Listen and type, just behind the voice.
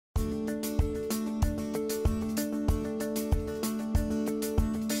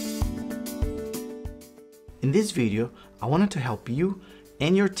In this video, I wanted to help you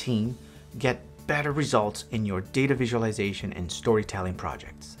and your team get better results in your data visualization and storytelling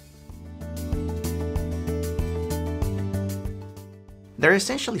projects. There are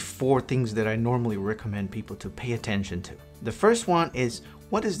essentially 4 things that I normally recommend people to pay attention to. The first one is,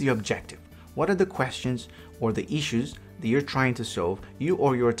 what is the objective? What are the questions or the issues that you're trying to solve, you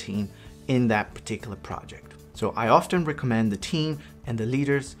or your team, in that particular project? So I often recommend the team and the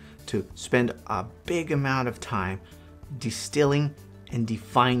leaders to spend a big amount of time distilling and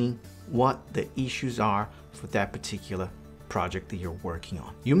defining what the issues are for that particular project that you're working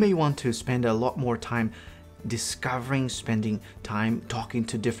on. You may want to spend a lot more time discovering, spending time talking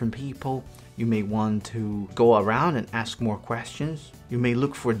to different people. You may want to go around and ask more questions. You may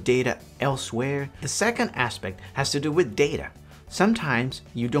look for data elsewhere. The second aspect has to do with data. Sometimes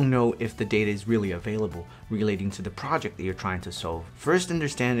you don't know if the data is really available relating to the project that you're trying to solve. First,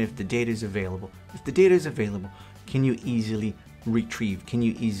 understand if the data is available. If the data is available, can you easily retrieve? Can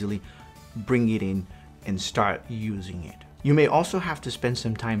you easily bring it in and start using it? You may also have to spend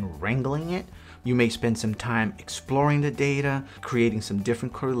some time wrangling it. You may spend some time exploring the data, creating some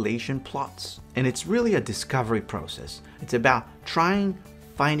different correlation plots. And it's really a discovery process. It's about trying,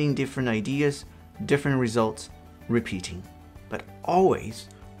 finding different ideas, different results, repeating. But always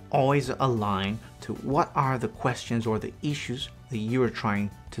align to what are the questions or the issues that you are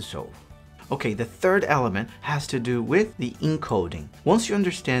trying to solve. Okay, the third element has to do with the encoding. Once you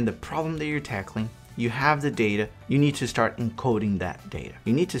understand the problem that you're tackling, you have the data, you need to start encoding that data.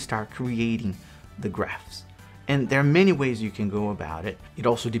 You need to start creating the graphs. And there are many ways you can go about it. It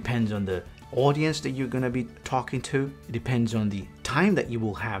also depends on the audience that you're going to be talking to. It depends on the time that you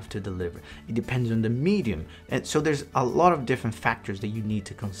will have to deliver. It depends on the medium. And so there's a lot of different factors that you need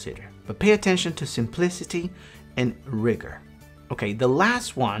to consider. But pay attention to simplicity and rigor. Okay, the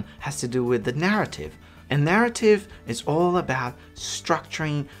last one has to do with the narrative. And narrative is all about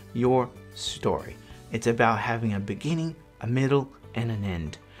structuring your story. It's about having a beginning, a middle, and an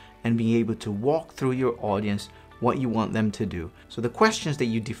end, and being able to walk through your audience what you want them to do. So the questions that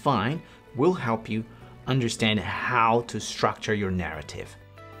you define will help you understand how to structure your narrative.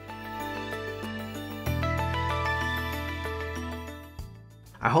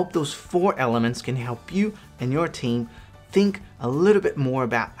 I hope those 4 elements can help you and your team think a little bit more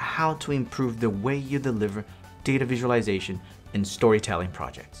about how to improve the way you deliver data visualization and storytelling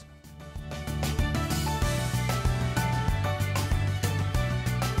projects.